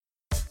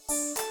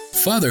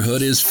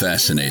Fatherhood is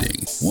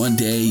fascinating. One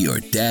day you're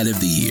Dad of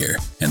the Year,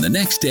 and the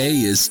next day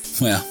is,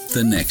 well,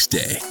 the next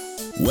day.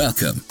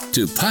 Welcome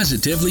to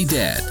Positively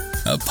Dad,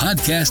 a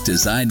podcast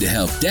designed to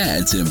help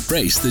dads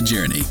embrace the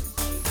journey.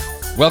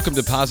 Welcome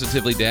to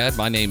Positively Dad.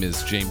 My name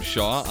is James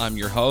Shaw. I'm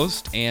your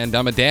host, and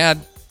I'm a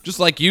dad, just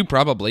like you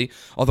probably,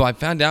 although I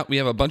found out we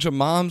have a bunch of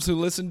moms who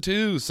listen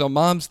too. So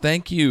moms,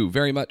 thank you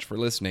very much for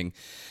listening.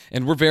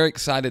 And we're very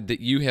excited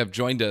that you have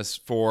joined us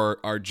for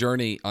our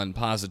journey on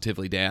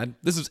Positively Dad.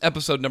 This is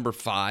episode number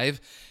 5,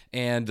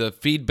 and the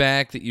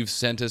feedback that you've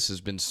sent us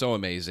has been so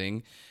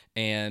amazing.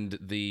 And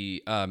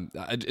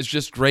it's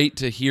just great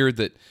to hear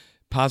that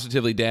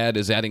Positively Dad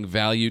is adding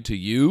value to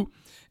you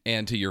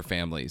and to your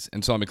families.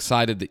 And so I'm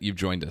excited that you've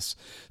joined us.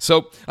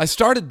 So I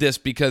started this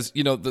because,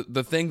 you know,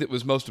 the thing that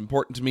was most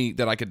important to me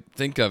that I could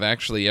think of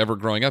actually ever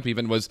growing up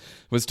even was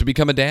to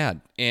become a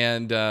dad.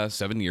 And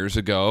 7 years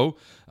ago,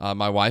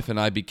 my wife and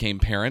I became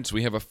parents.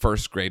 We have a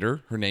first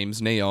grader. Her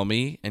name's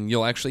Naomi, and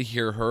you'll actually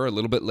hear her a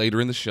little bit later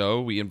in the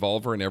show. We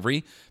involve her in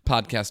every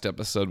podcast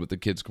episode with the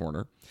Kids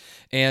Corner.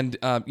 And,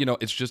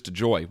 it's just a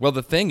joy. Well,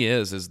 the thing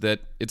is that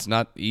it's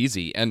not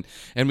easy. And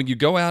when you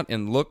go out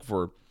and look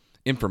for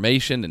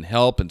information and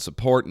help and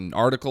support and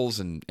articles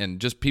and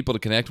just people to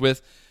connect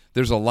with,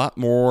 there's a lot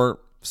more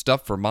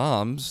stuff for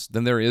moms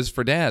than there is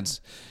for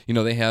dads. You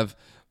know, they have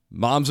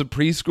moms of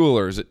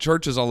preschoolers at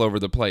churches all over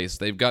the place.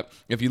 They've got,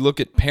 if you look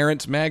at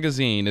Parents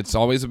Magazine, it's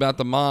always about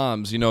the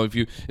moms. You know,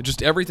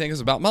 everything is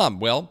about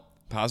mom. Well,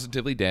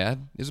 Positively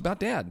Dad is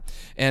about dad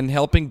and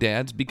helping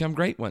dads become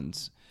great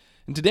ones.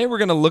 And today we're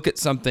going to look at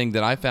something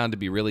that I found to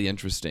be really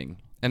interesting.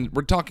 And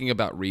we're talking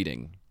about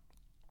reading.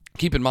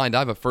 Keep in mind, I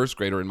have a first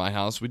grader in my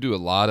house. We do a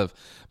lot of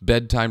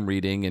bedtime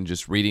reading and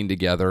just reading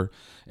together.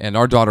 And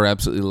our daughter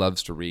absolutely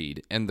loves to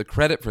read. And the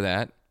credit for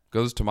that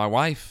goes to my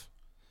wife,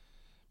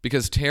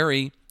 because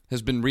Terry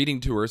has been reading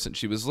to her since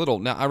she was little.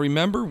 Now, I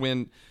remember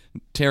when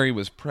Terry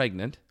was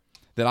pregnant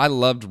that I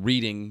loved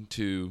reading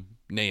to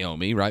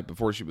Naomi right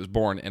before she was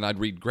born. And I'd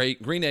read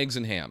Green Eggs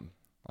and Ham.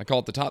 I call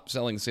it the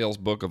top-selling sales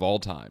book of all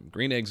time,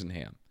 Green Eggs and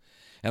Ham.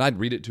 And I'd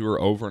read it to her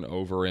over and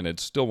over, and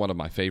it's still one of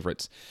my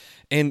favorites.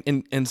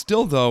 And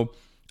still, though,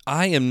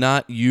 I am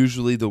not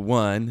usually the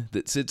one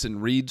that sits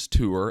and reads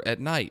to her at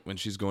night when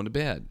she's going to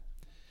bed.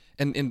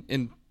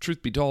 And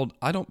truth be told,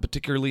 I don't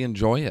particularly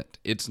enjoy it.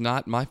 It's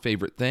not my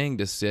favorite thing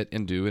to sit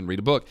and do and read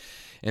a book.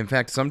 In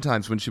fact,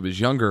 sometimes when she was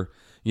younger,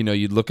 you know,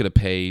 you'd look at a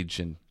page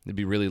and it'd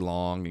be really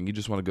long, and you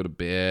just want to go to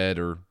bed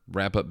or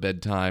wrap up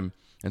bedtime.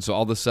 And so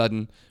all of a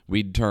sudden,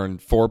 we'd turn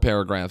 4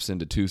 paragraphs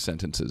into 2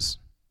 sentences.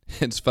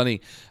 It's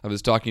funny, I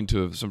was talking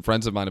to some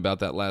friends of mine about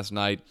that last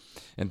night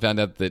and found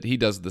out that he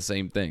does the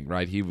same thing,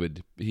 right? He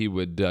would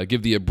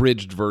give the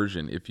abridged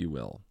version, if you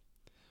will.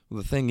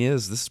 Well, the thing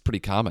is, this is pretty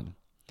common.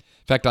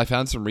 In fact, I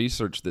found some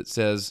research that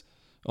says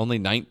only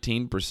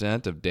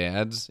 19% of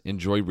dads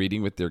enjoy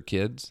reading with their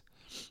kids.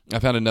 I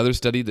found another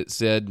study that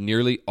said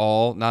nearly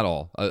all, not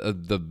all,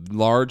 the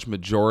large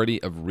majority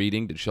of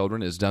reading to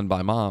children is done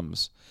by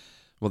moms.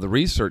 Well, the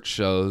research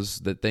shows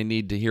that they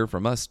need to hear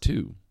from us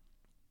too.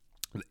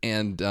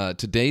 And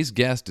today's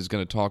guest is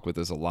going to talk with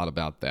us a lot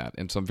about that.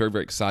 And so I'm very,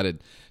 very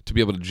excited to be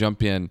able to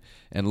jump in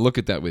and look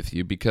at that with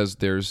you, because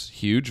there's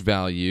huge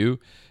value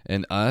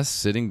in us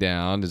sitting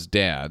down as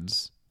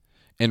dads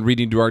and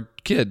reading to our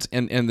kids.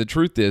 And the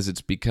truth is,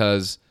 it's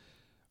because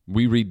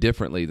we read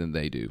differently than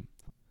they do.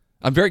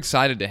 I'm very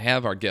excited to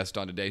have our guest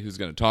on today who's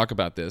going to talk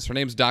about this. Her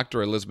name's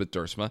Dr. Elizabeth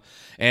Duursma,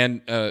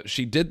 and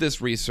she did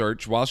this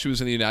research while she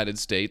was in the United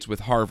States with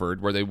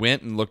Harvard, where they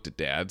went and looked at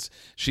dads.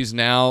 She's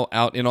now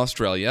out in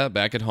Australia,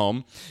 back at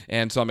home,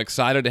 and so I'm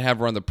excited to have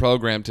her on the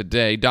program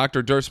today.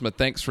 Dr. Duursma,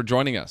 thanks for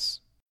joining us.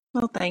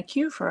 Well, thank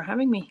you for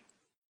having me.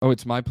 Oh,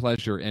 it's my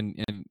pleasure.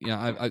 And you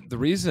know, the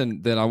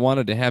reason that I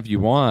wanted to have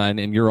you on,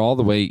 and you're all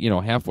the way,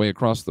 halfway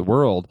across the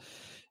world,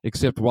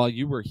 except while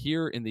you were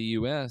here in the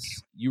U.S.,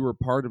 you were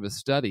part of a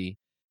study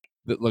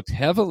that looked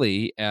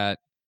heavily at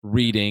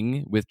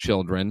reading with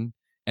children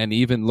and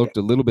even looked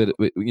a little bit,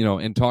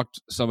 and talked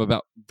some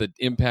about the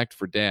impact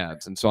for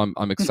dads. And so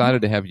I'm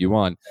excited to have you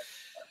on.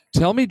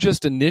 Tell me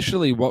just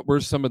initially, what were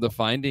some of the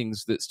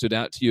findings that stood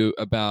out to you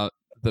about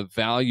the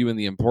value and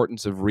the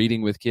importance of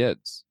reading with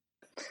kids?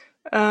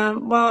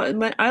 Well,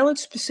 when I looked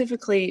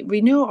specifically,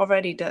 we knew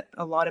already that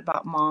a lot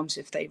about moms,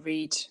 if they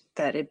read,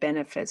 that it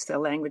benefits their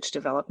language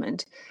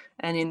development.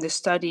 And in the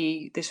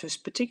study, this was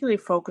particularly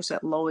focused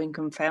at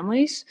low-income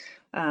families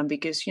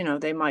because,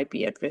 they might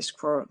be at risk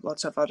for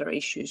lots of other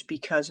issues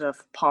because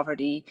of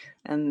poverty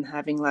and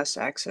having less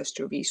access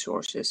to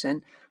resources.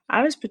 And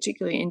I was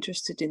particularly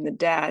interested in the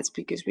dads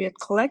because we had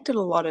collected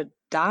a lot of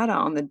data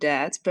on the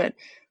dads, but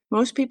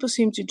most people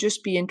seem to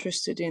just be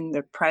interested in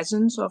the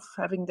presence of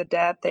having the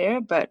dad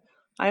there. But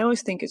I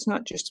always think it's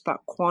not just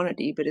about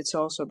quantity, but it's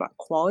also about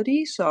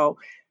quality.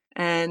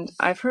 And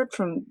I've heard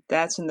from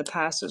dads in the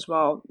past as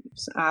well,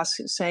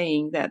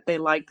 saying that they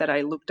like that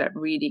I looked at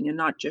reading and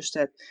not just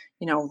at,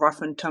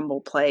 rough and tumble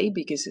play,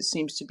 because it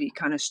seems to be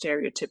kind of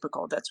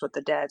stereotypical. That's what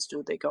the dads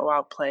do. They go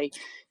out, play,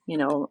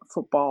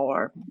 football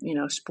or,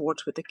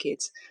 sports with the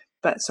kids.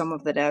 But some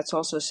of the dads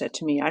also said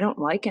to me, I don't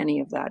like any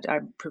of that. I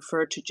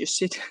prefer to just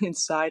sit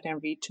inside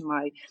and read to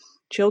my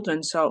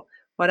children. So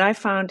what I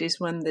found is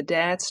when the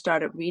dads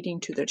started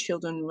reading to their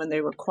children when they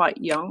were quite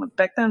young,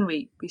 back then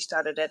we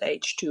started at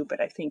age 2,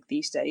 but I think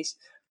these days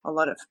a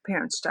lot of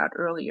parents start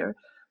earlier,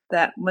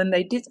 that when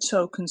they did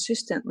so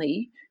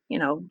consistently,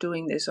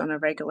 doing this on a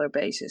regular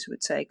basis,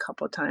 would say a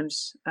couple of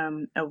times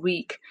a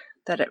week,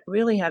 that it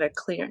really had a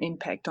clear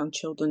impact on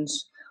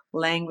children's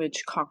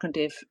language,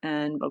 cognitive,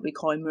 and what we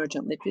call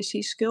emergent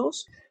literacy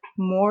skills,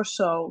 more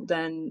so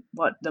than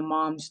what the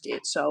moms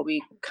did. So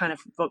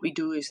what we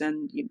do is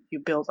then you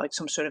build like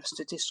some sort of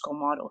statistical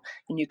model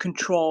and you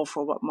control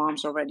for what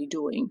mom's already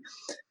doing.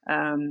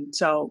 And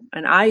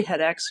I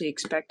had actually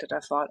expected, I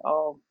thought,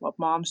 oh, what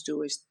moms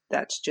do is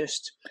that's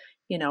just,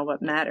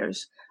 what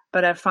matters.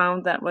 But I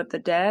found that what the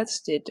dads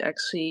did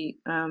actually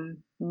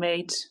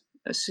made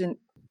a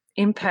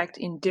impact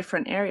in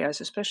different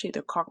areas, especially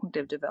the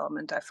cognitive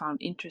development, I found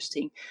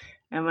interesting.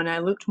 And when I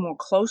looked more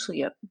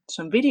closely at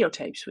some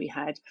videotapes we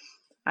had,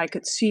 I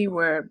could see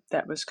where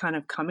that was kind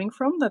of coming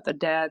from, that the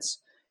dads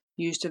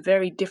used a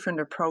very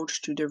different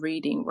approach to the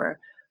reading, where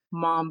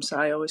moms,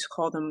 I always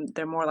call them,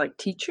 they're more like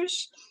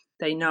teachers.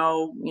 They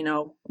know,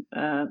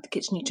 the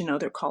kids need to know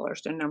their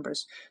colors, their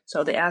numbers.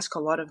 So they ask a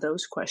lot of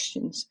those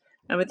questions.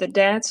 And with the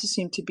dads, it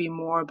seemed to be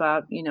more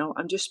about,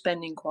 I'm just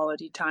spending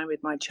quality time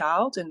with my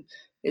child. And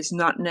it's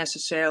not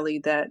necessarily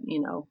that,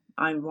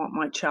 I want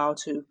my child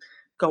to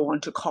go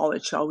on to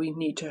college, so we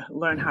need to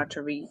learn how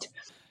to read.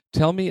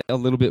 Tell me a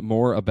little bit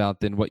more about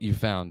then what you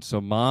found. So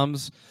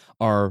moms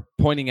are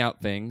pointing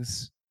out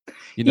things,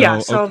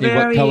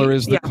 what color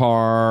is the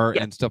car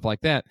and stuff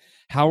like that.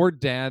 How are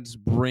dads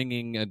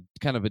bringing a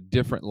kind of a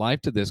different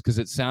life to this? Because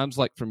it sounds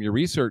like from your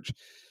research,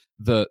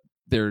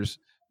 there's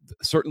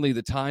certainly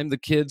the time the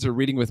kids are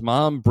reading with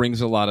mom brings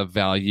a lot of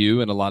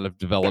value and a lot of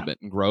development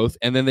and growth.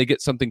 And then they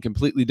get something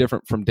completely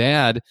different from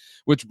dad,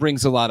 which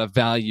brings a lot of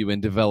value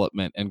and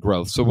development and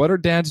growth. So what are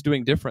dads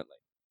doing differently?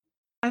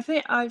 I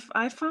think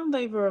I found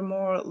they were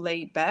more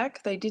laid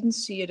back. They didn't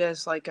see it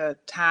as like a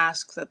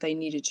task that they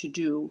needed to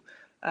do,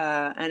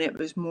 and it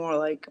was more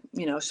like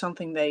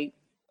something they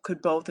could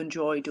both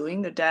enjoy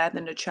doing, the dad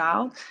and the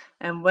child.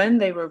 And when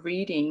they were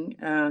reading,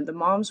 the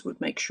moms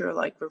would make sure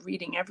like we're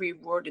reading every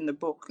word in the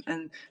book,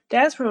 and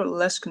dads were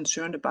less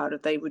concerned about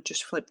it. They would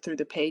just flip through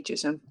the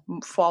pages and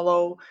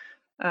follow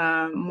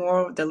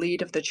more the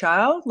lead of the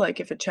child. Like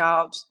if a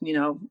child,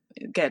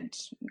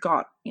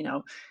 got,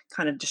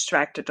 kind of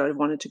distracted or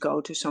wanted to go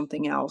to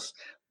something else,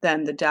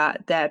 then the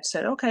dad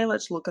said, okay,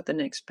 let's look at the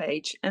next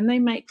page. And they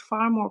make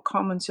far more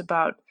comments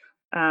about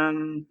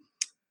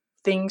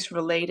things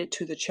related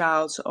to the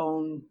child's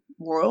own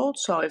world.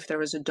 So if there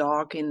was a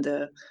dog in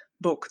the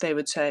book, they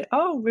would say,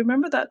 oh,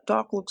 remember that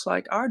dog looks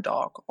like our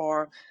dog.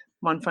 Or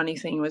one funny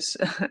thing was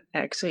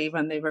actually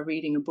when they were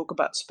reading a book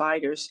about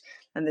spiders,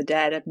 and the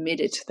dad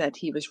admitted that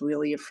he was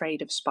really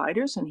afraid of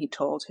spiders, and he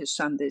told his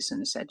son this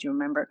and said, you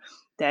remember,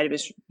 Daddy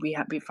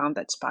we found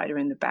that spider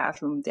in the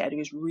bathroom. Daddy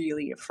was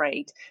really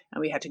afraid,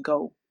 and we had to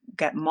go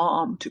get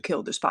mom to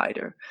kill the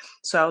spider.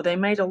 So they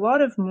made a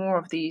lot of more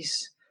of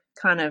these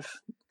kind of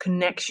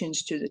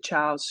connections to the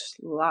child's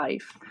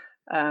life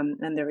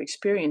and their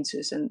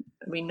experiences. And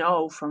we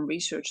know from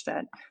research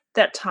that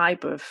that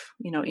type of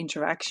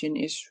interaction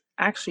is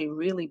actually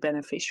really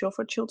beneficial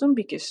for children,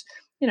 because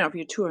if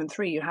you're 2 and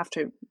 3, you have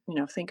to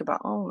think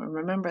about, oh,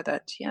 remember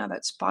that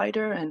that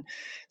spider. And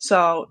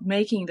so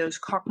making those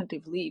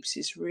cognitive leaps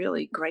is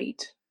really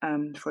great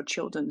for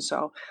children.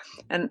 So,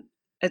 and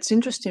it's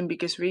interesting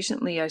because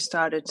recently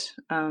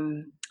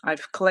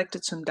I've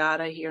collected some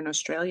data here in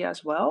Australia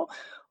as well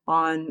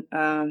on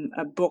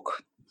a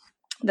book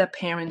that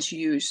parents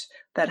use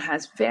that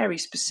has very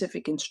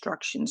specific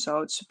instructions.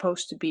 So it's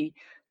supposed to be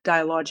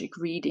dialogic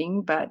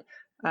reading, but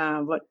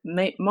what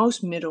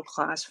most middle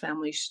class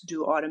families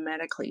do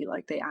automatically,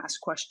 like they ask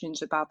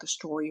questions about the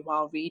story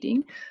while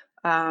reading.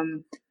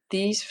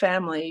 These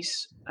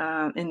families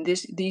in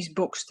these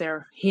books,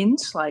 they're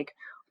hints like,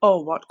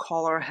 oh, what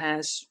color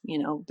has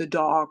the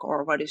dog,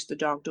 or what is the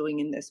dog doing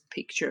in this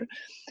picture,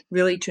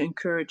 really to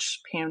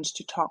encourage parents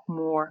to talk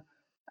more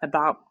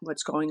about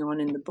what's going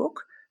on in the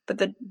book. But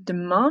the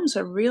moms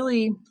are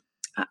really,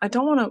 I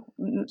don't want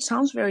to, it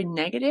sounds very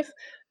negative,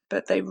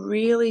 but they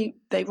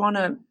want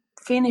to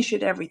finish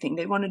it everything.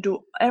 They want to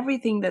do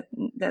everything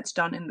that's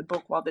done in the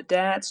book, while the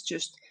dads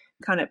just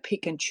kind of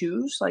pick and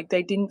choose. Like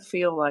they didn't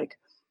feel like,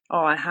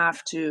 oh, I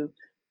have to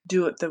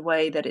do it the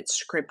way that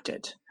it's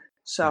scripted.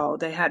 So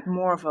they had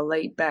more of a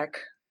laid back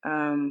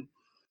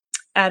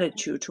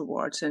attitude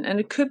towards it. And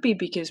it could be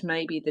because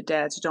maybe the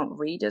dads don't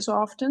read as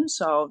often,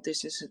 so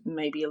this is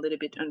maybe a little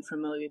bit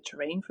unfamiliar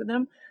terrain for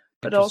them.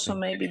 But also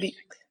maybe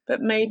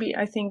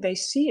I think they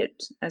see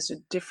it as a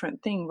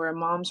different thing, where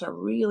moms are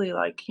really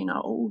like,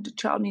 oh, the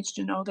child needs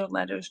to know their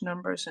letters,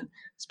 numbers, and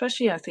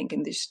especially I think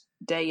in this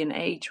day and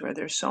age where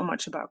there's so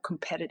much about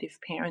competitive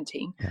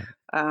parenting,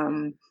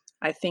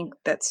 I think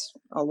that's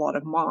a lot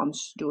of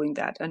moms doing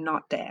that and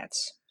not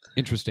dads.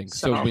 Interesting.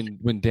 So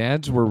when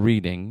dads were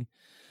reading,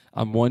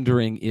 I'm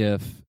wondering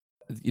if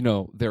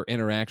their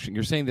interaction.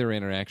 You're saying their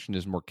interaction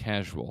is more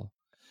casual.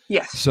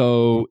 Yes.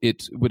 So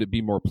would it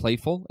be more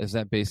playful? Is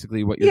that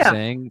basically what you're Yeah.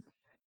 saying?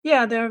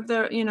 Yeah, there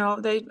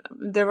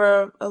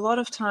were a lot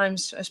of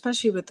times,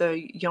 especially with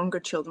the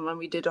younger children, when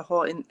we did a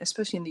whole,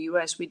 especially in the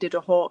US, we did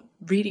a whole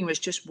reading was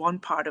just one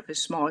part of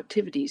his small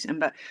activities,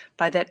 and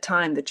by that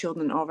time the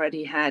children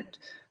already had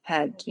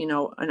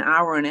an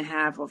hour and a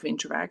half of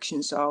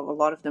interaction, so a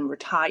lot of them were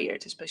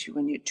tired, especially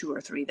when you're two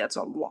or three. That's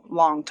a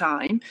long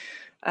time,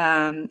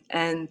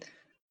 and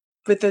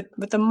with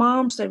the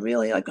moms, they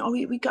really like, oh,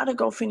 we got to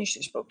go finish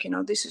this book.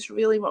 This is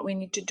really what we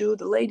need to do.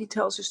 The lady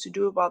tells us to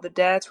do it, while the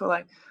dads were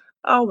like,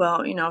 oh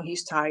well,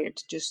 he's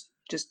tired. Just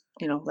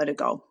let it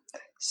go.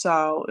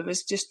 So it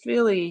was just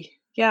really,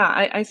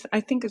 yeah.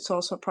 I think it's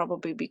also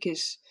probably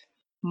because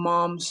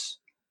moms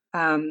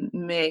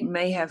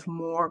may have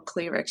more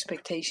clear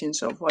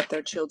expectations of what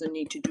their children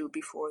need to do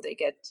before they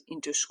get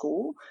into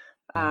school.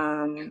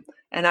 Yeah.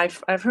 And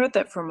I've heard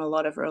that from a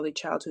lot of early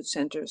childhood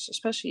centers,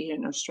 especially here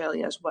in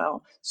Australia as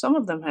well. Some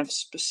of them have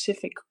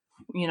specific,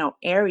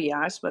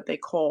 areas, what they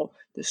call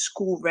the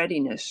school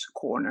readiness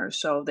corner.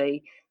 So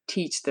they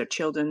teach their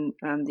children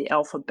the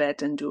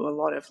alphabet and do a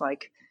lot of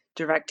like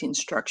direct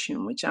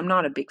instruction, which I'm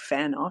not a big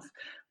fan of.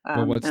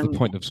 Well, what's the And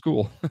point of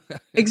school?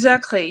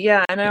 exactly,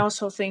 yeah. And I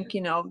also think,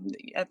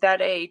 at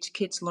that age,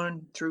 kids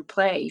learn through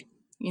play,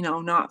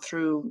 not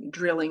through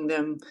drilling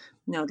them,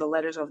 the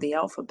letters of the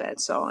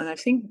alphabet. So, and I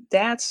think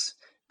that's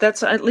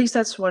at least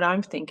that's what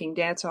I'm thinking.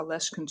 Dads are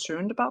less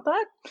concerned about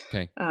that.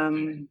 Okay.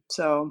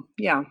 So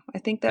yeah, I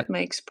think that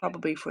makes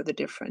probably for the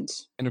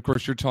difference. And of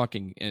course, you're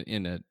talking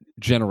in a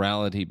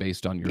generality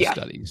based on your Yeah,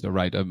 studies,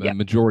 right? A yeah,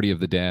 majority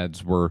of the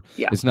dads were.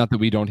 yeah. It's not that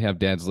we don't have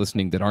dads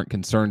listening that aren't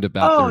concerned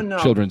about Oh their no,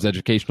 children's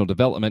educational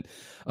development.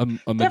 A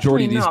majority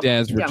definitely of these not.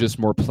 dads were Yeah, just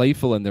more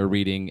playful in their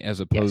reading as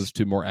yes. opposed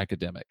to more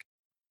academic.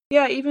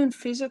 Yeah, even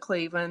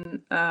physically,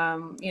 when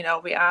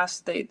we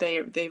asked,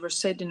 they were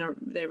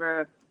they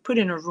were put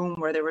in a room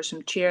where there were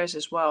some chairs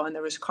as well, and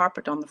there was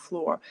carpet on the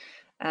floor,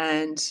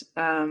 and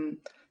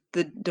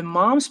the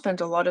mom spent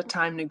a lot of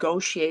time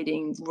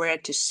negotiating where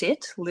to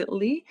sit,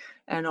 literally,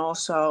 and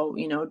also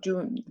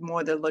doing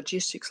more the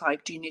logistics,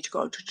 like, do you need to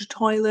go to the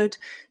toilet?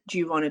 Do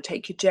you want to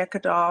take your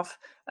jacket off?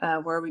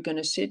 Where are we going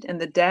to sit?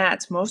 And the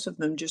dads, most of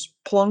them, just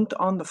plunked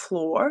on the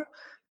floor.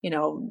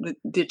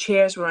 The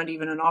chairs weren't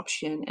even an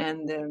option,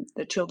 and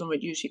the children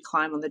would usually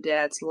climb on the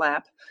dad's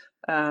lap,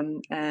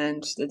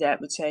 and the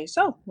dad would say,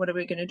 so what are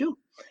we going to do?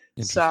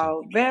 Interesting.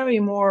 So very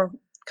more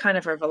kind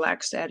of a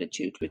relaxed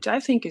attitude, which I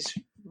think is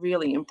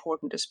really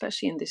important,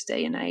 especially in this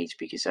day and age,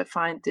 because I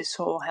find this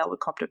whole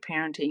helicopter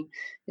parenting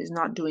is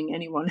not doing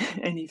anyone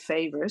any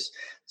favors.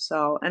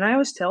 So, and I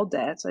always tell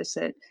dads, I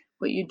said,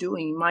 what you're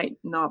doing might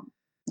not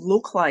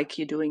look like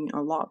you're doing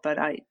a lot, but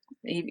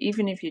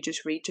even if you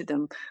just read to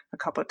them a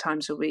couple of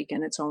times a week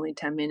and it's only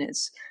 10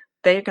 minutes,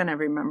 they're going to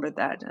remember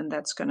that, and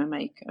that's going to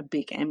make a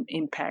big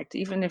impact,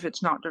 even if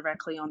it's not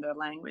directly on their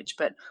language,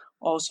 but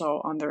also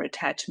on their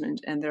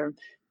attachment and their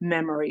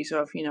memories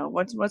of,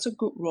 what's a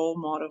good role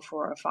model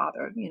for a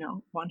father,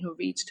 one who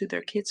reads to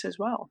their kids as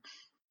well.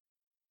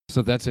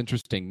 So that's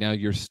interesting. Now,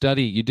 your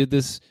study, you did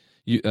this.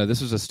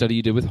 This was a study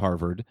you did with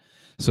Harvard.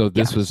 So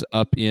this Yes. was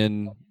up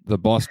in the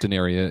Boston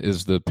area.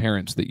 Is the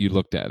parents that you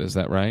looked at? Is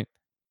that right?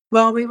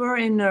 Well, we were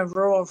in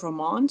rural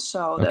Vermont,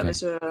 so that Okay.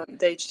 was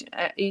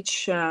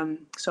each.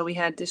 So we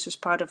had, this was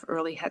part of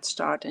Early Head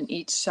Start, and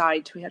each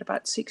site we had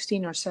about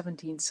 16 or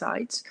 17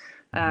 sites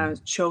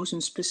Mhm.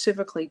 chosen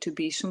specifically to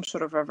be some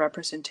sort of a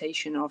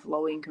representation of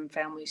low-income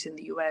families in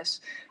the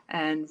U.S.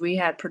 And we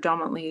had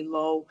predominantly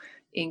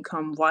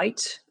low-income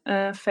white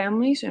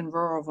families in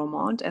rural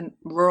Vermont, and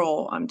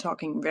rural, I'm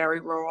talking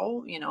very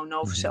rural.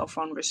 No Mhm. cell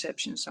phone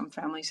reception. Some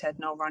families had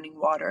no running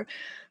water.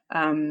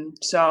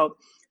 So,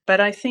 but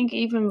I think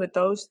even with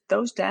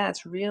those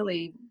dads,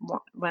 really,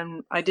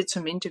 when I did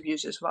some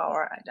interviews as well,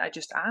 or I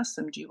just asked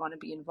them, do you want to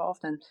be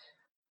involved? And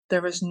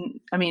there was,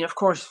 I mean, of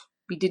course,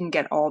 we didn't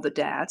get all the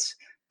dads,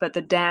 but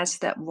the dads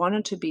that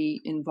wanted to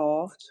be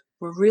involved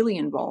were really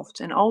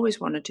involved and always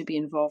wanted to be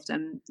involved.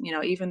 And,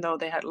 even though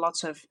they had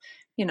lots of,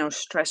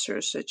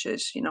 stressors such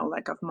as,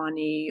 lack of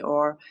money,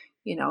 or,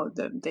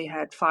 they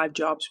had 5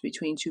 jobs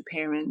between two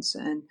parents,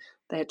 and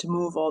they had to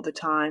move all the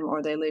time,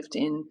 or they lived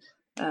in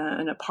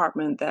an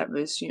apartment that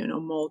was,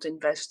 mold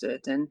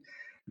invested,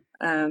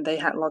 and they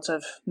had lots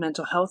of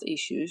mental health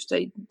issues.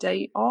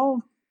 They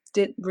all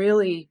did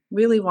really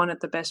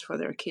wanted the best for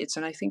their kids,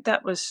 and I think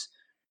that was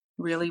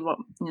really what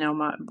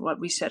what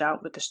we set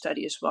out with the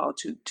study as well,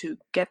 to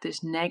get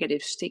this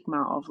negative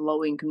stigma of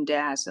low income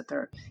dads, that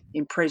they're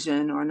in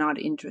prison or not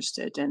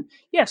interested. And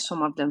yes,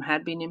 some of them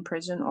had been in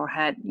prison or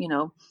had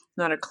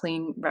not a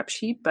clean rep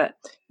sheet, but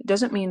it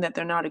doesn't mean that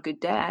they're not a good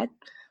dad.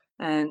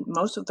 And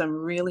most of them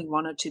really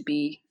wanted to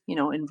be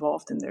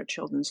involved in their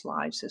children's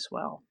lives as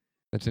well.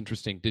 That's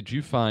interesting. Did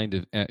you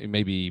find,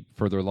 maybe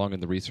further along in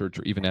the research,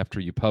 or even after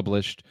you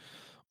published,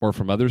 or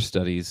from other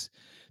studies,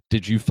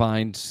 did you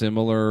find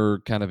similar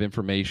kind of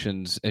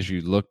informations as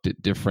you looked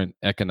at different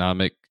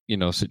economic,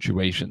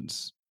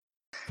 situations?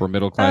 for a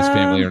middle class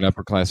family or Um, an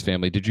upper class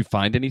family? Did you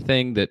find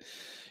anything that,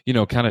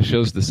 kind of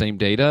shows the same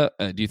data?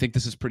 Do you think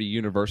this is pretty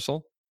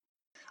universal?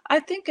 I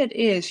think it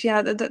is.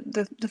 Yeah.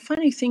 The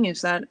funny thing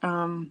is that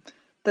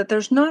that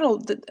there's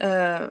not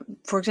a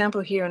for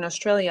example, here in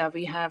Australia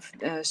we have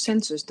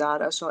census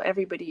data, so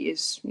everybody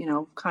is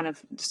kind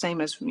of the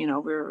same as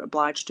we're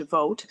obliged to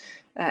vote.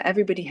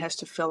 Everybody has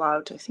to fill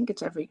out. I think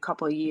it's every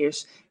couple of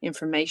years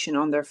information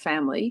on their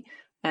family.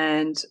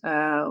 And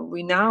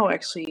we now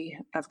actually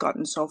have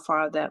gotten so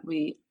far that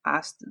we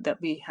asked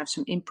that we have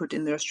some input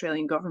in the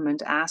Australian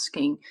government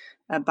asking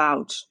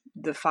about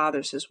the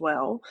fathers as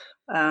well.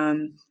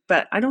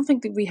 But I don't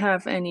think that we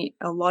have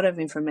a lot of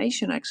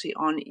information actually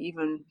on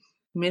even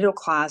middle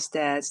class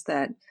dads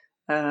that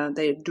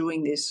they're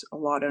doing this a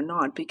lot or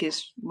not.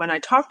 Because when I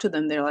talk to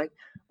them, they're like,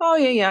 "Oh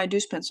yeah, I do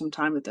spend some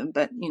time with them,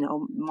 but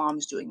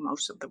mom's doing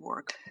most of the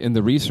work." And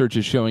the research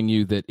is showing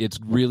you that it's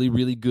really,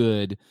 really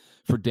good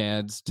for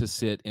dads to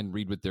sit and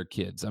read with their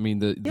kids. I mean,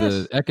 the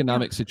Yes. Yeah.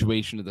 economic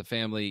situation of the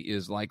family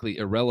is likely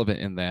irrelevant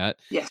in that,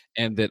 Yes.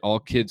 and that all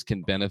kids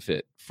can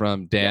benefit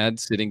from Yeah. dad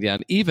sitting down.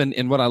 Even,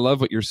 and what I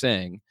love what you're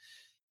saying,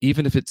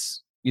 even if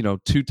it's,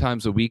 2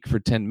 times a week for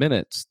 10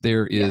 minutes,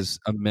 there Yes. is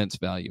immense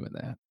value in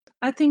that.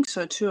 I think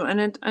so too,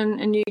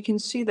 and you can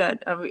see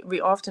that we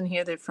often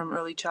hear that from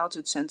early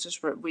childhood centers,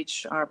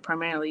 which are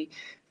primarily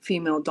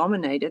female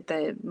dominated.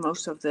 They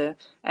most of the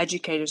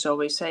educators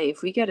always say,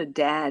 if we get a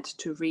dad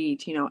to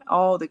read,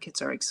 all the kids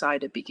are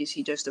excited because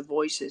he does the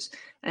voices,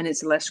 and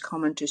it's less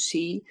common to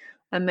see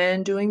a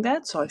man doing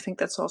that. So I think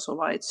that's also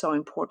why it's so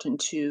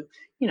important to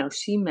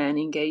see men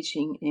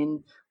engaging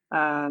in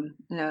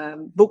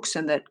books,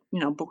 and that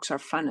books are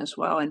fun as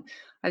well. And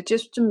I've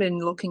just been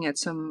looking at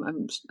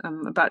some.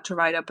 I'm about to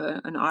write up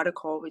an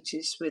article which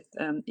is with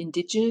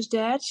Indigenous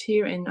dads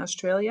here in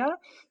Australia.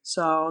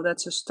 So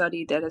that's a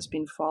study that has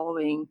been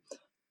following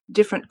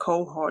different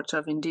cohorts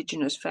of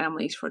Indigenous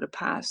families for the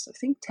past, I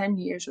think, 10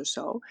 years or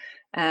so.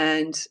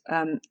 And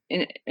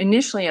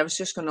initially, I was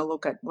just going to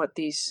look at what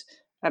these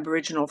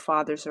Aboriginal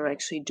fathers are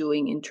actually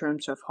doing in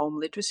terms of home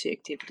literacy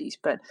activities.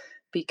 But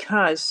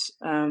because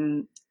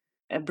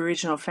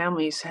Aboriginal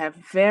families have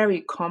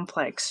very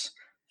complex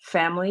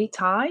family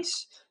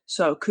ties.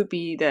 So it could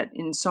be that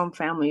in some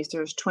families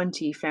there's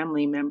 20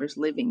 family members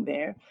living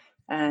there,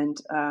 and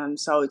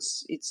so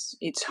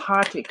it's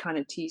hard to kind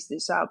of tease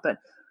this out. But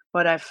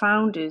what I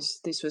found is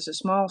this was a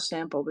small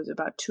sample with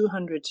about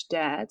 200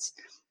 dads,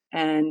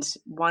 and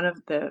one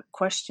of the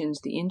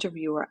questions the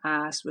interviewer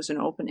asked was an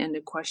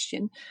open-ended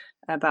question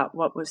about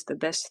what was the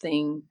best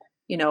thing.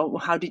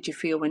 How did you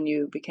feel when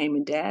you became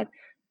a dad?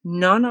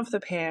 None of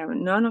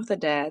the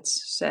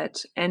dads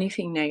said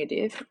anything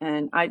negative.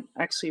 And I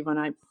actually, when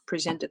I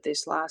presented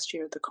this last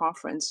year at the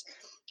conference,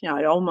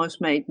 it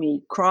almost made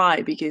me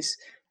cry because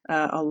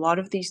a lot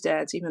of these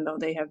dads, even though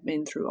they have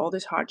been through all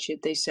this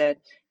hardship, they said,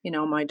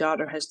 my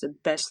daughter has the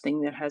best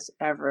thing that has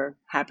ever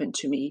happened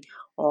to me,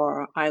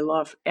 or I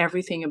love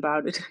everything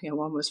about it.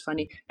 One was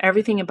funny,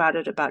 everything about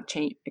it about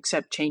change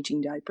except changing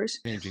diapers.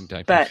 Changing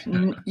diapers.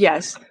 But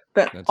yes,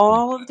 but That's funny.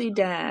 all of the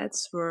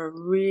dads were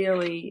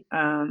really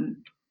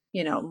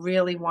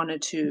really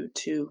wanted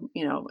to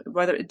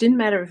whether it didn't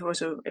matter if it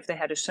was if they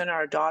had a son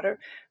or a daughter,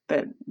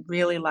 but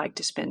really liked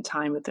to spend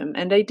time with them.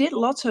 And they did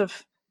lots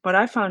of what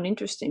I found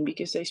interesting,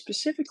 because they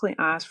specifically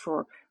asked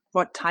for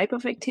what type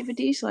of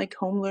activities, like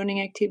home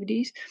learning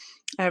activities.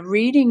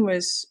 Reading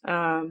was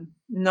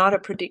not a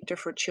predictor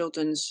for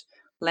children's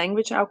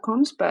language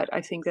outcomes, but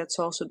I think that's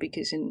also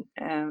because in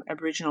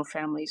Aboriginal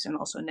families and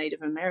also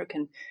Native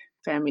American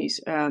families,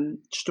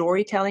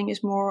 storytelling is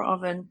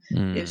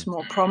is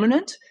more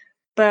prominent.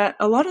 But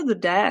a lot of the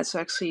dads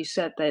actually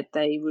said that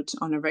they would,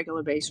 on a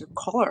regular basis,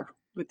 color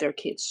with their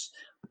kids,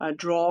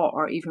 draw,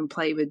 or even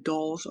play with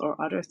dolls or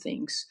other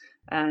things.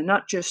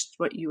 Not just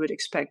what you would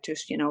expect,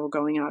 just,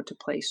 going out to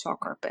play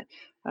soccer, but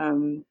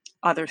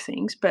other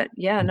things. But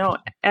yeah, no,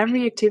 Interesting.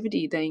 every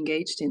activity they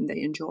engaged in,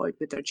 they enjoyed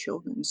with their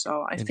children.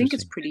 So I think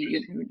it's Interesting.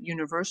 pretty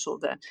universal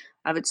that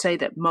I would say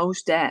that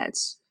most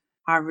dads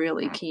are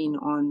really keen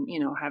on,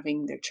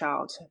 having their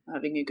child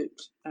having a good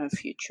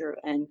future.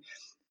 And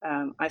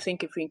I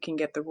think if we can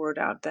get the word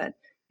out that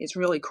it's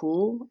really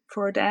cool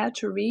for a dad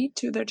to read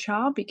to their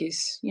child,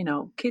 because,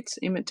 kids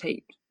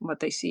imitate what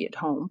they see at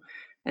home.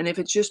 And if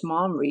it's just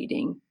mom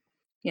reading,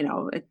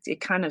 it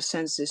kind of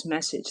sends this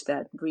message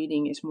that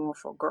reading is more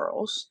for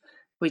girls,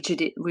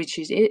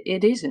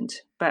 it isn't.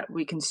 But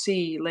we can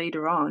see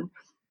later on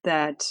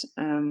that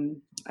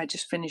I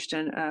just finished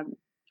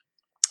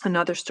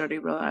another study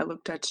where I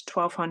looked at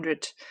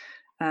 1,200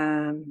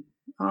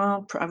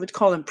 I would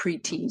call them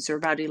preteens, or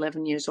about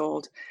 11 years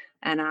old,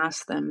 and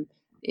asked them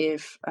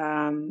if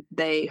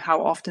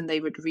how often they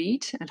would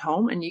read at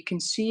home. And you can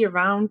see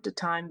around the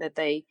time that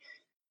they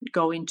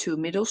go into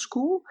middle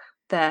school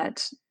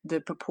that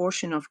the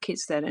proportion of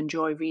kids that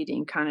enjoy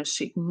reading kind of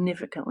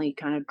significantly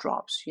kind of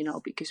drops,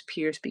 because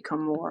peers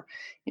become more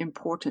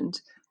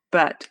important.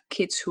 But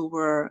kids who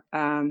were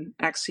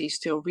actually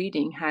still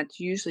reading had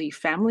usually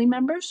family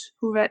members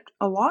who read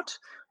a lot,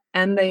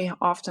 and they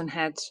often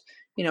had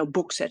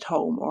books at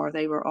home, or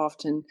they were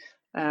often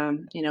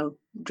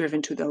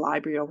driven to the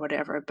library or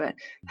whatever, but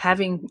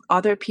having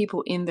other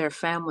people in their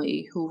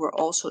family who were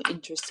also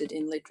interested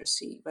in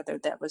literacy, whether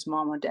that was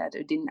mom or dad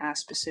or didn't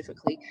ask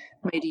specifically,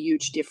 made a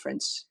huge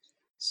difference.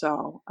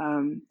 So,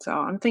 so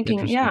I'm thinking,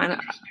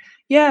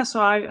 Interesting.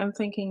 I'm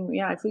thinking,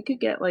 if we could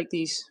get like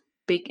these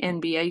big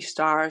NBA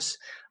stars,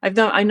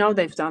 I know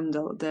they've done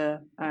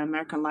the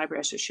American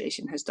Library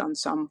Association has done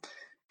some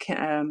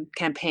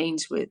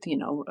campaigns with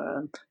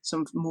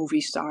some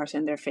movie stars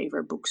and their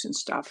favorite books and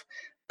stuff.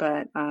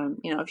 But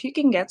if you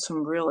can get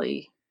some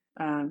really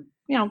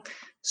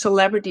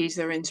celebrities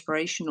that are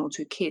inspirational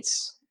to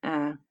kids,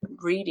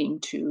 reading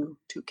to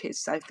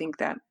kids, I think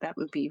that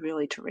would be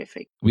really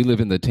terrific. We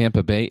live in the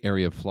Tampa Bay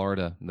area of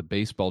Florida, and the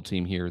baseball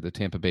team here, the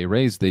Tampa Bay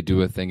Rays, they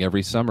do a thing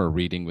every summer,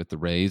 reading with the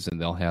Rays,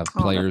 and they'll have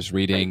players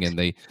reading,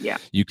 great. and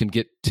you can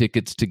get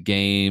tickets to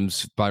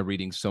games by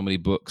reading so many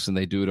books, and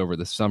they do it over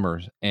the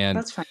summer. And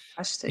that's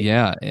fantastic.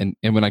 Yeah, and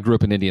when I grew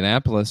up in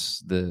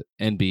Indianapolis, the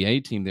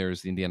NBA team there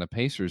is the Indiana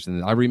Pacers,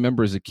 and I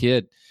remember as a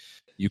kid,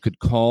 you could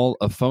call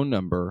a phone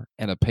number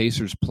and a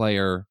Pacers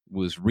player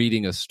was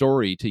reading a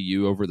story to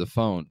you over the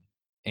phone.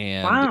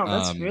 And wow,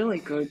 that's really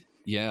good.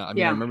 Yeah, I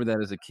remember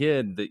that as a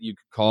kid, that you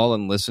could call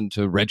and listen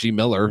to Reggie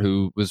Miller,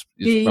 who is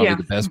probably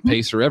the best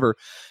Pacer ever,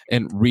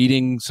 and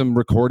reading some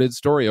recorded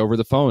story over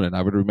the phone. And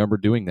I would remember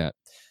doing that.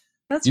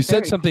 You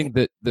said something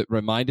that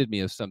reminded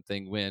me of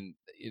something when,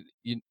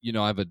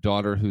 I have a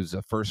daughter who's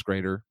a first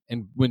grader.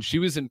 And when she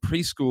was in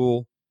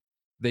preschool,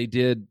 they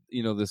did,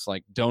 this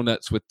like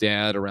donuts with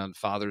dad around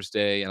Father's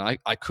Day. And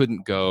I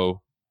couldn't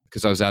go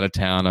because I was out of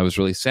town. I was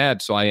really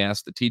sad. So I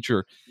asked the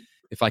teacher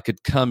if I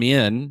could come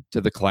in to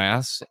the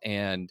class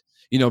and,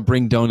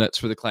 bring donuts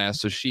for the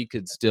class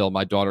so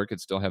my daughter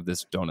could still have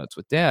this donuts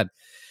with dad.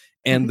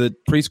 And the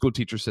preschool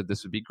teacher said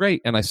this would be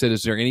great. And I said,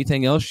 is there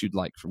anything else you'd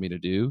like for me to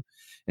do?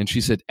 And she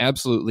said,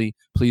 absolutely.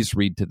 Please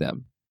read to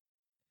them.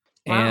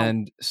 Wow.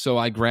 And so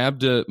I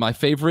grabbed my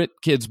favorite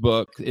kids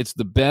book. It's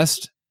the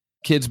best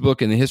kids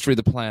book in the history of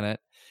the planet.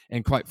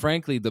 And quite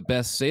frankly, the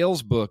best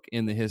sales book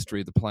in the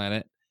history of the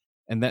planet.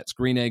 And that's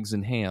Green Eggs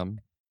and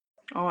Ham.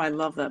 Oh, I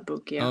love that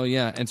book. Yeah. Oh,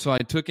 yeah. And so I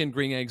took in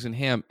Green Eggs and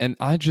Ham. And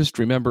I just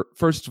remember,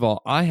 first of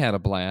all, I had a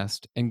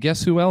blast. And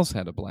guess who else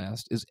had a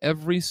blast? Is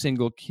every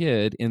single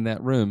kid in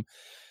that room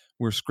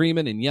were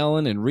screaming and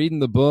yelling and reading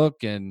the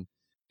book and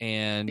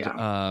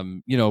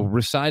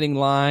reciting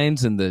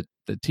lines, and the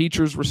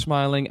teachers were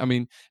smiling. I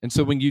mean, and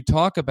so when you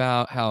talk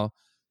about how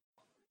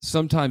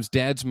sometimes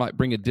dads might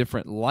bring a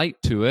different light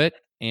to it,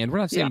 and we're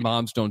not saying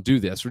moms don't do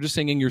this. We're just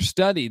saying in your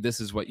study,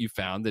 this is what you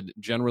found, that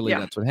generally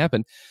that's what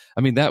happened.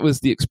 I mean, that was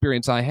the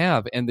experience I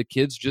have, and the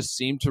kids just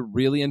seem to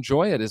really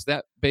enjoy it. Is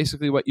that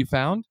basically what you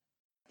found?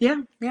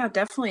 Yeah,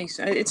 definitely.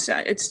 So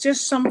it's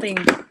just something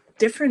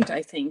different,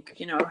 I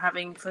think,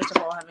 having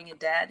a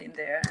dad in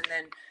there and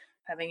then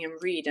having him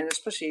read, and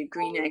especially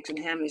Green Eggs and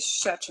Ham is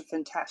such a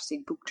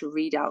fantastic book to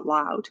read out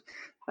loud.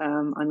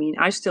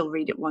 I still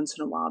read it once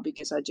in a while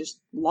because I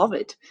just love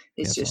it.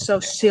 It's just so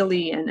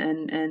silly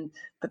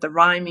but the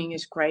rhyming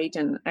is great.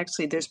 And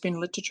actually there's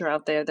been literature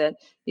out there that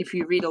if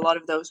you read a lot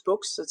of those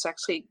books, it's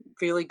actually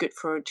really good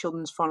for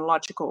children's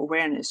phonological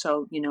awareness.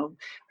 So,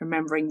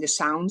 remembering the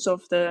sounds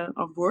of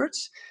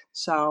words.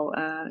 So,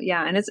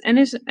 and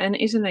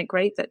isn't it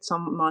great that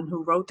someone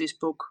who wrote this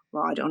book,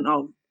 well, I don't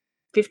know,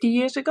 50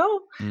 years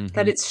ago,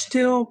 that it's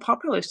still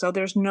popular. So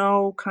there's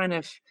no kind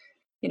of,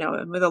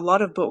 with a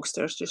lot of books,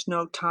 there's just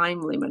no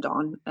time limit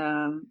on,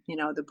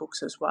 the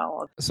books as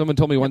well. Someone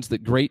told me once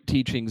that great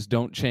teachings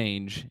don't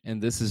change,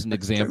 and this is an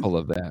example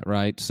of that,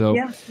 right? So,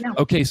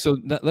 okay, so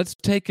let's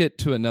take it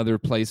to another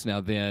place now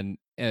then,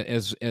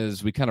 as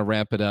we kind of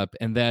wrap it up,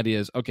 and that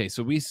is, okay,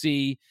 so we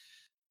see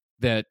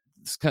that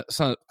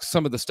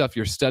some of the stuff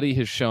your study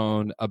has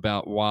shown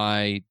about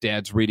why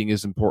dad's reading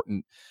is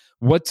important.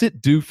 What's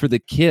it do for the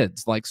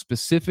kids? Like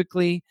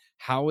specifically,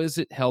 how is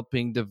it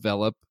helping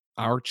develop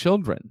our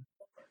children?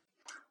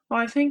 Well,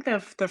 I think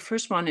the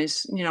first one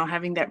is,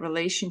 having that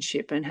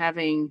relationship and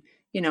having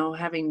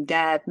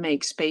dad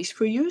make space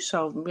for you.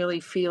 So really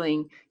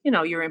feeling,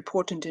 you're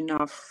important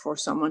enough for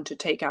someone to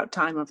take out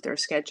time of their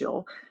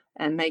schedule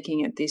and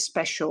making it this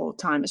special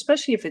time,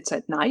 especially if it's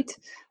at night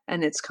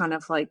and it's kind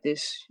of like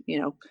this,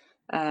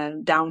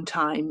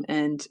 downtime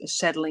and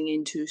settling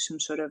into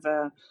some sort of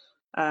a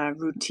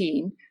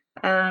routine.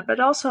 But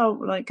also,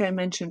 like I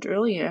mentioned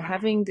earlier,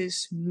 having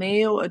this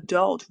male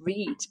adult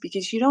read,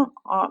 because you don't,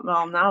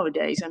 well,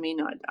 nowadays,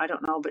 I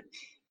don't know, but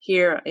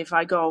here, if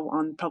I go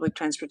on public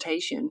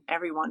transportation,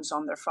 everyone's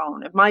on their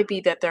phone. It might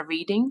be that they're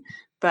reading,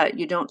 but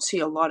you don't see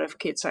a lot of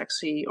kids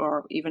actually,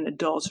 or even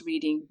adults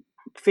reading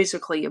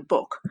physically a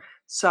book.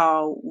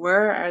 So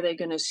where are they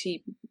going to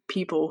see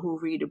people who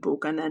read a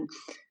book? And then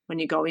when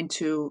you go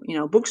into,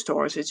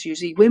 bookstores, it's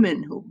usually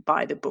women who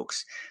buy the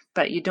books,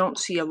 but you don't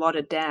see a lot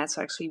of dads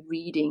actually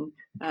reading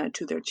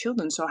to their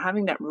children. So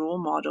having that role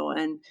model,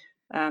 and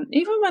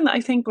even when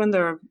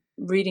they're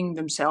reading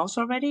themselves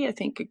already, I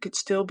think it could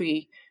still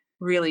be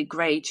really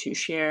great to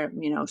share,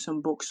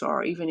 some books,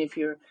 or even if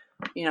you're,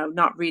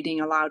 not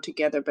reading aloud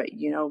together, but,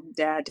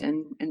 dad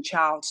and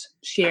child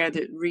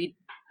read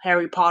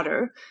Harry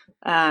Potter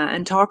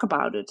and talk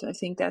about it. I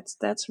think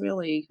that's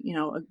really,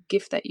 a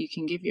gift that you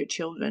can give your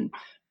children.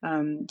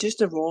 Just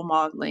the role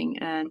modeling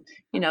and,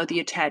 the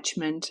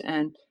attachment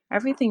and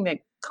everything that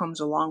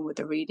comes along with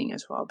the reading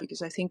as well,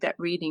 because I think that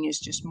reading is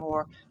just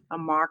more a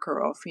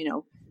marker of,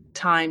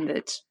 time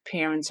that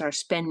parents are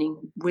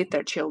spending with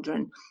their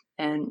children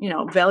and,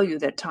 value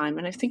that time.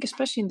 And I think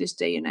especially in this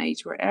day and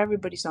age where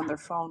everybody's on their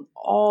phone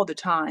all the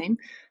time,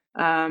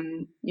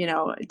 I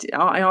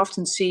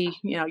often see,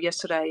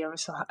 yesterday I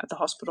was at the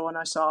hospital and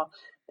I saw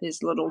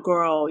this little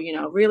girl,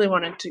 really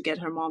wanted to get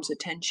her mom's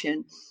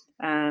attention.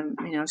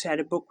 She had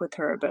a book with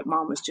her, but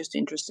mom was just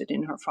interested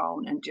in her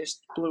phone and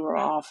just blew her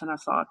off. And I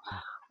thought,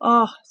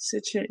 oh,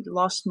 such a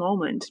lost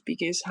moment,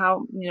 because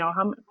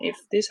if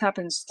this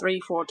happens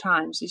 3, 4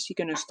 times, is she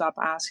going to stop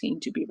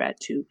asking to be read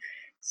to?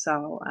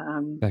 So,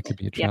 That could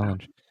be a yeah,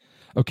 challenge.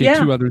 Okay,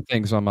 yeah. two other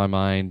things on my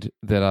mind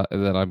that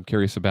I'm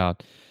curious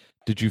about.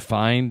 Did you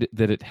find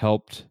that it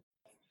helped,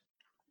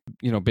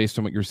 based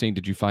on what you're seeing,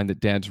 did you find that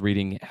dad's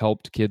reading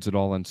helped kids at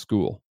all in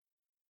school?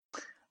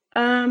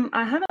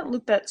 I haven't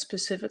looked at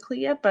specifically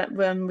yet, but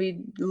when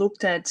we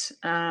looked at,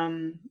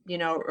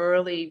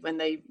 early when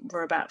they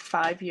were about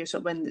 5 years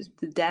old, when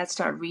the dad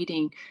started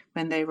reading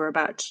when they were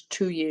about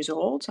 2 years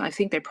old, I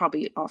think they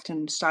probably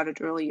often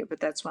started earlier, but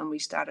that's when we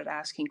started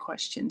asking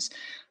questions.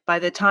 By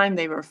the time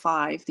they were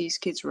 5, these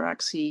kids were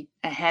actually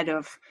ahead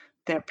of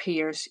their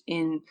peers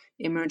in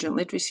emergent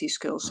literacy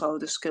skills. So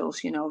the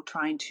skills,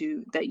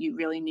 that you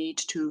really need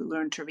to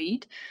learn to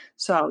read.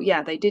 So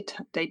yeah, they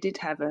did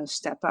have a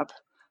step up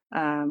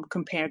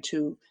compared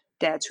to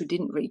dads who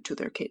didn't read to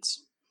their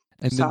kids.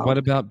 And then what So,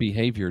 about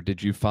behavior?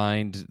 Did you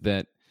find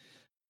that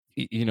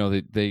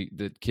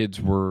that kids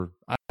were,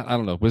 I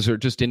don't know, was there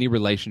just any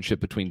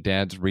relationship between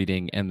dad's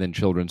reading and then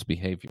children's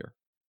behavior?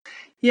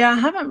 yeah, I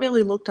haven't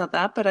really looked at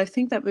that, but I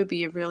think that would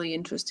be a really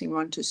interesting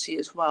one to see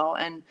as well.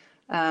 And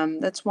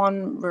that's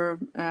one where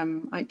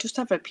I just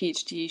have a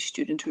PhD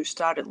student who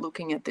started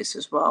looking at this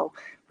as well,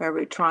 where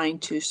we're trying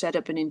to set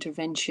up an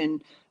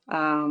intervention,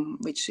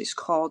 which is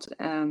called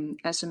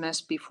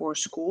SMS before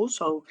school.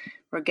 So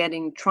we're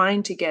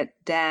trying to get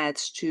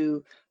dads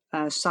to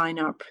sign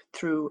up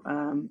through,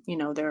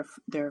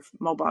 their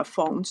mobile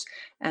phones,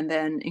 and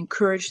then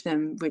encourage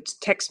them with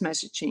text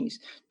messaging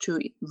to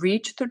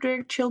read to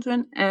their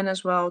children and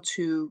as well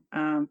to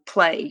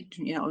play,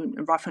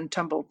 rough and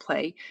tumble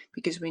play,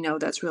 because we know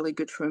that's really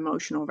good for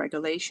emotional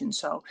regulation.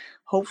 So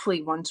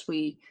hopefully, once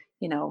we,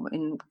 in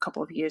a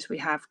couple of years, we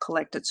have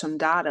collected some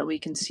data, we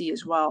can see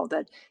as well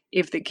that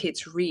if the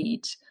kids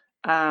read,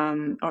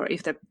 or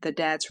if the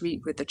dads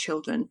read with the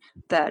children,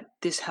 that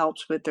this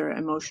helps with their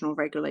emotional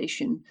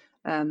regulation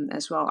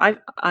as well.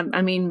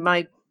 I mean,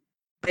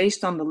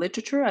 based on the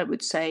literature, I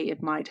would say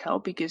it might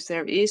help because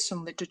there is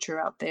some literature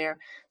out there.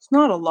 It's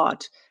not a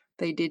lot.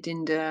 They did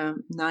in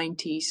the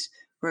 90s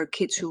where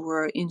kids who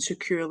were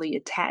insecurely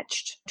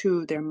attached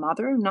to their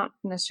mother, not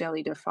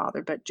necessarily their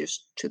father, but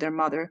just to their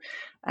mother,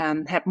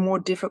 had more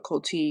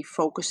difficulty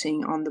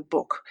focusing on the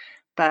book.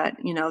 But,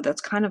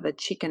 that's kind of a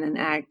chicken and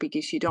egg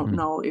because you don't Mhm.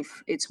 know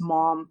if it's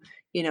mom,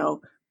 you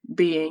know,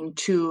 being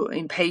too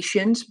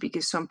impatient,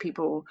 because some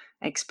people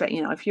expect,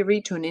 if you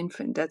read to an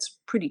infant, that's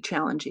pretty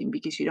challenging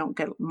because you don't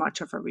get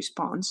much of a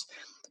response.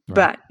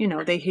 Right.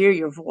 But, they hear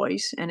your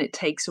voice and it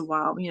takes a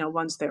while.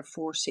 Once they're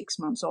 4, 6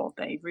 months old,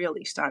 they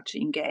really start to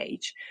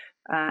engage,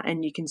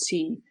 and you can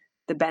see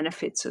the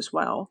benefits as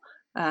well.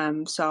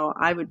 So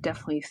I would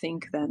definitely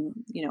think then,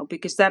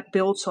 because that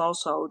builds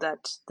also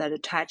that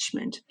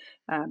attachment.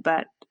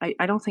 But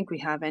I don't think we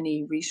have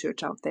any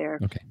research out there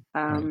Okay.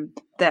 Right.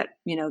 that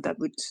that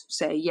would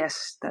say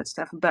yes, that's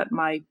definitely. But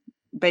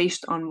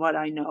based on what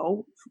I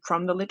know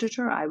from the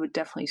literature, I would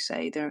definitely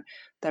say there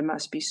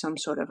must be some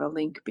sort of a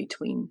link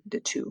between the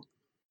two.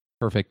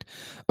 Perfect.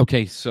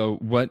 Okay, so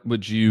what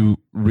would you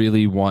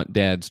really want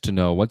dads to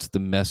know? What's the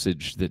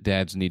message that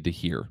dads need to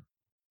hear?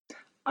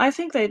 I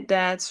think that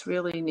dads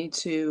really need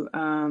to,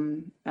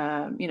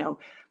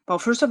 well,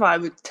 first of all, I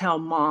would tell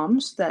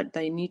moms that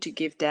they need to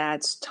give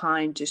dads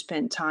time to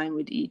spend time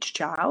with each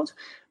child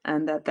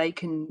and that they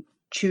can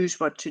choose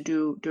what to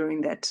do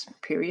during that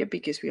period,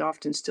 because we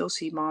often still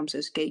see moms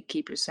as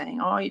gatekeepers saying,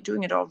 oh, you're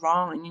doing it all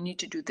wrong and you need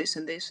to do this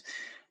and this.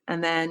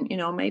 And then,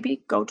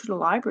 maybe go to the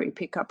library,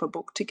 pick up a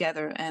book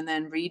together and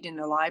then read in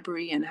the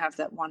library and have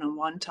that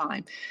one-on-one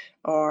time,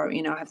 or,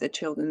 have the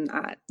children,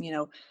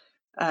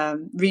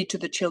 read to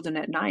the children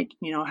at night,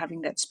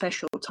 having that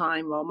special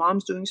time while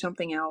mom's doing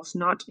something else,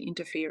 not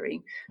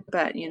interfering,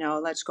 but,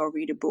 let's go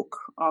read a book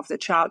of the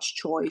child's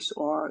choice,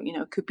 or,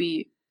 it could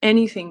be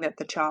anything that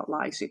the child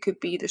likes. It could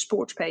be the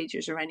sports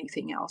pages or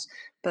anything else,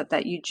 but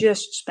that you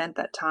just spent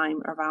that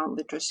time around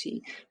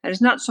literacy. And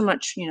it's not so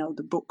much,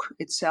 the book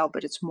itself,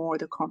 but it's more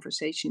the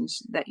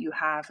conversations that you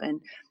have and,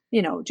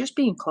 just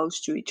being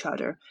close to each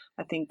other.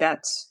 I think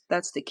that's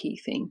the key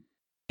thing.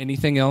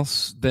 Anything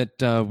else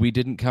that we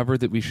didn't cover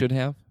that we should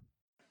have?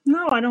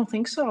 No, I don't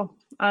think so.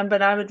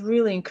 But I would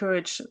really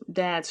encourage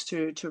dads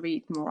to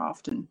read more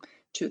often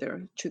to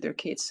their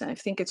kids. I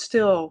think it's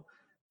still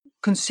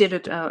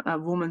considered a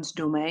woman's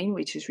domain,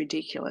 which is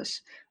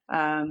ridiculous.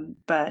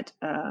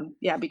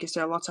 Because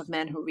there are lots of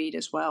men who read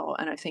as well,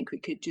 and I think we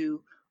could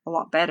do a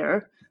lot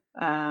better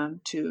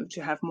to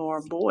have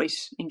more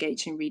boys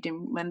engage in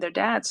reading when their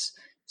dads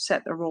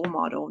set a role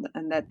model,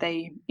 and that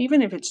they,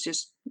 even if it's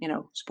just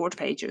sport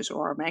pages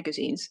or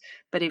magazines,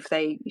 but if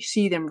they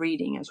see them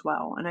reading as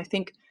well. And I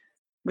think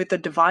with the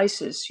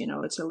devices,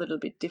 it's a little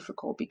bit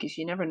difficult because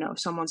you never know. If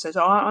someone says,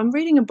 "Oh, I'm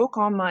reading a book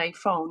on my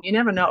phone," you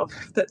never know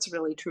if that's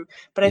really true.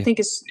 But I think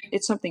it's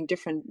something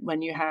different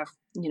when you have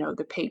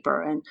the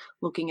paper and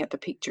looking at the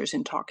pictures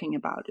and talking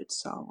about it.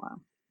 So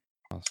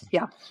awesome.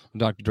 Yeah.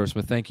 Dr.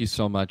 Duursma, thank you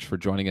so much for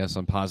joining us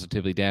on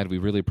Positively Dad. We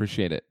really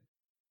appreciate it.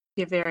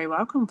 You're very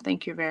welcome.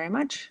 Thank you very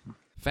much.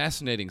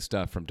 Fascinating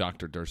stuff from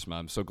Dr. Duursma.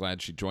 I'm so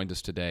glad she joined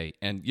us today.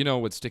 And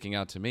what's sticking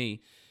out to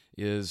me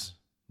is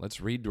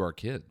let's read to our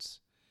kids.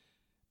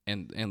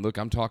 And look,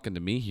 I'm talking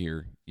to me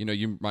here.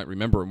 You might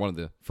remember in one of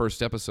the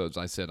first episodes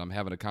I said I'm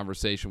having a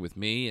conversation with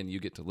me and you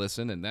get to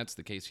listen, and that's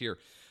the case here.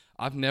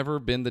 I've never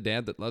been the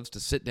dad that loves to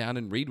sit down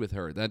and read with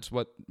her. That's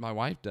what my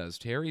wife does.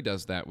 Terry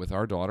does that with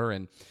our daughter,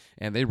 and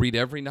they read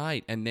every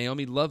night. And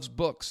Naomi loves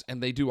books,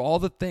 and they do all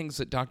the things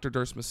that Dr.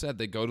 Duursma said.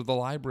 They go to the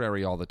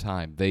library all the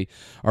time. They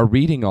are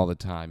reading all the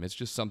time. It's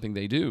just something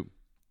they do.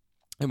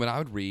 And when I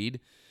would read,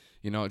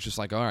 it's just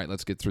like, all right,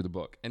 let's get through the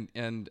book.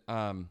 And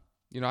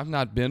I've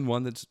not been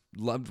one that's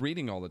loved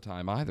reading all the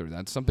time either.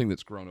 That's something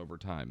that's grown over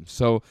time.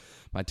 So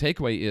my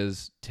takeaway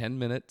is 10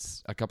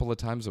 minutes a couple of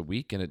times a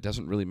week, and it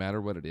doesn't really matter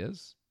what it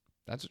is.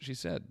 That's what she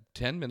said.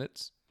 10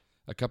 minutes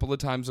a couple of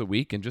times a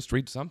week and just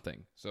read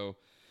something. So,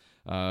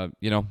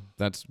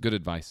 that's good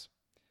advice.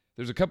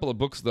 There's a couple of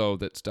books, though,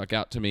 that stuck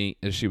out to me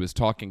as she was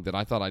talking that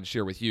I thought I'd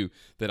share with you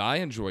that I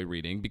enjoy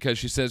reading because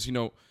she says,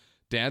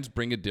 dads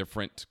bring a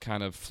different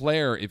kind of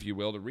flair, if you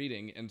will, to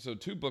reading. And so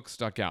 2 books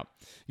stuck out.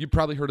 You've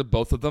probably heard of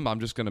both of them.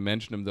 I'm just going to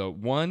mention them, though.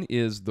 One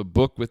is The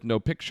Book with No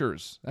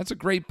Pictures. That's a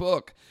great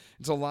book.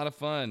 It's a lot of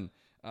fun.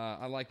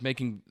 I like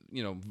making,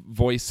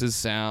 voices,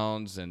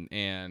 sounds,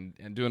 and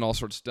doing all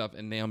sorts of stuff.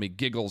 And Naomi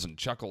giggles and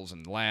chuckles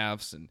and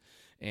laughs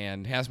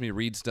and has me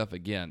read stuff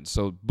again.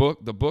 So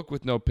The Book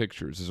with No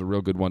Pictures is a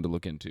real good one to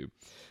look into.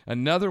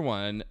 Another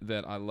one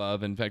that I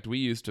love, in fact, we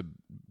used to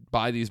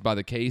buy these by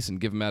the case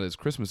and give them out as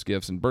Christmas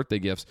gifts and birthday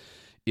gifts,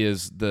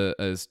 is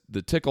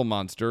the Tickle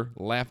Monster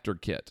Laughter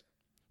Kit.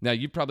 Now,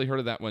 you've probably heard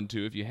of that one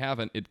too. If you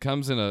haven't, it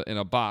comes in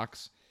a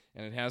box,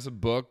 and it has a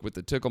book with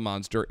the Tickle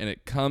Monster, and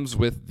it comes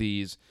with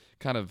these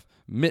kind of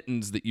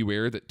mittens that you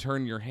wear that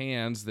turn your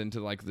hands into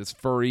like this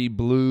furry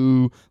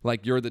blue,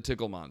 like you're the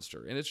Tickle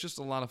Monster. And it's just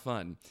a lot of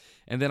fun.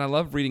 And then I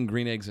love reading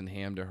Green Eggs and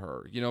Ham to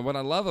her. What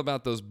I love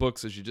about those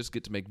books is you just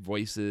get to make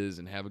voices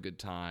and have a good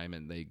time,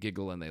 and they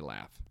giggle and they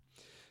laugh.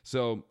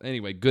 So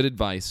anyway, good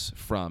advice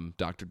from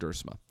Dr.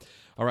 Duursma.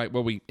 All right,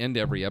 well, we end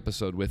every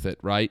episode with it,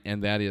 right?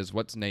 And that is,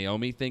 what's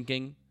Naomi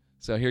thinking?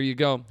 So here you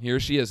go. Here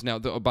she is. Now,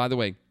 by the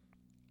way,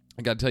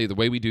 I got to tell you, the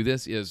way we do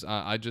this is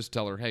I just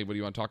tell her, hey, what do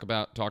you want to talk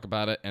about? Talk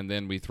about it, and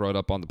then we throw it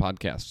up on the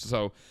podcast.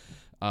 So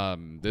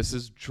this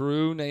is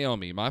true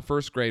Naomi, my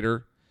first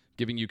grader,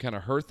 giving you kind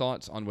of her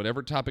thoughts on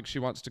whatever topic she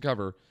wants to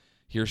cover.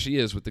 Here she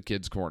is with the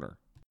Kids Corner.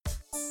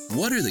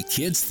 What are the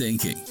kids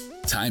thinking?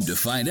 Time to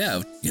find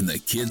out in the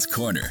Kids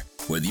Corner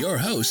with your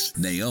host,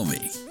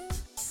 Naomi.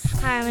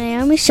 Hi, I'm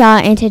Naomi Shaw,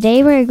 and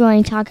today we're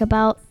going to talk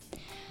about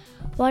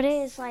what it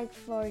is like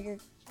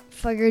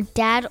for your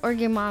dad or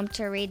your mom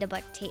to read a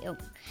book to you.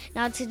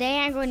 Now, today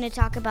I'm going to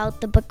talk about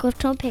The Book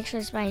with No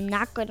Pictures, but I'm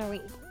not going to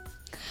read.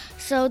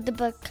 So, The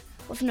Book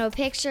with No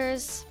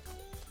Pictures,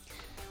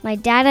 my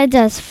dad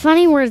does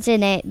funny words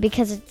in it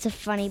because it's a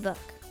funny book.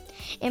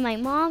 And my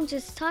mom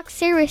just talks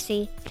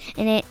seriously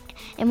in it.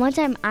 And one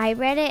time I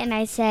read it and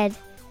I said,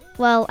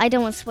 well, I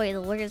don't want to spoil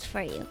the words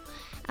for you.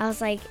 I was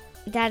like,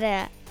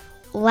 Dada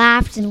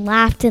laughed and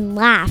laughed and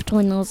laughed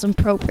when it was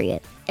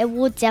appropriate. It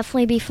will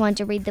definitely be fun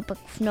to read The Book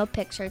with No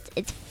Pictures.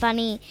 It's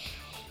funny,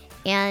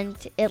 and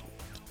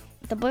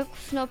The Book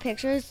with No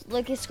Pictures,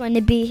 look, it's going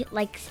to be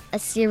like a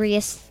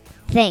serious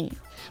thing,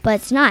 but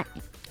it's not.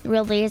 It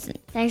really isn't.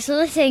 Thanks for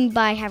listening.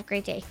 Bye. Have a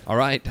great day. All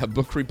right, a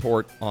book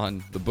report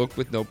on The Book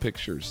with No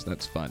Pictures.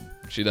 That's fun.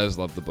 She does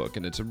love the book,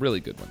 and it's a really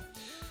good one.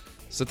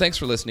 So thanks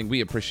for listening. We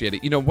appreciate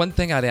it. One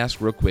thing I'd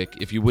ask real quick,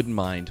 if you wouldn't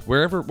mind,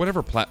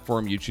 whatever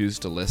platform you choose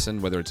to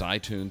listen, whether it's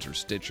iTunes or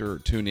Stitcher or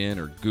TuneIn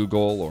or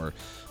Google or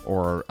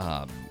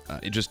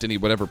just any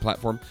whatever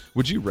platform,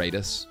 would you rate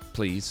us,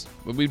 please?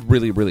 We'd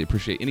really, really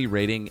appreciate any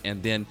rating,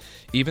 and then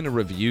even a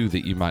review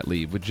that you might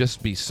leave would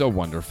just be so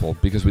wonderful,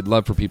 because we'd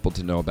love for people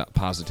to know about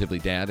Positively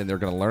Dad, and they're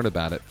going to learn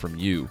about it from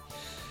you.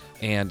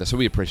 And so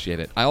we appreciate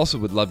it. I also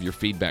would love your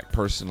feedback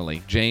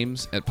personally.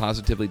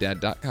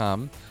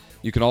 James@positivelydad.com.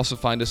 You can also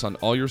find us on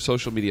all your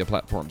social media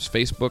platforms,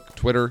 Facebook,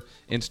 Twitter,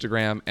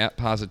 Instagram,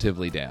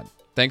 @PositivelyDad.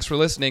 Thanks for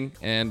listening,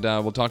 and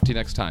we'll talk to you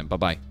next time.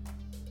 Bye-bye.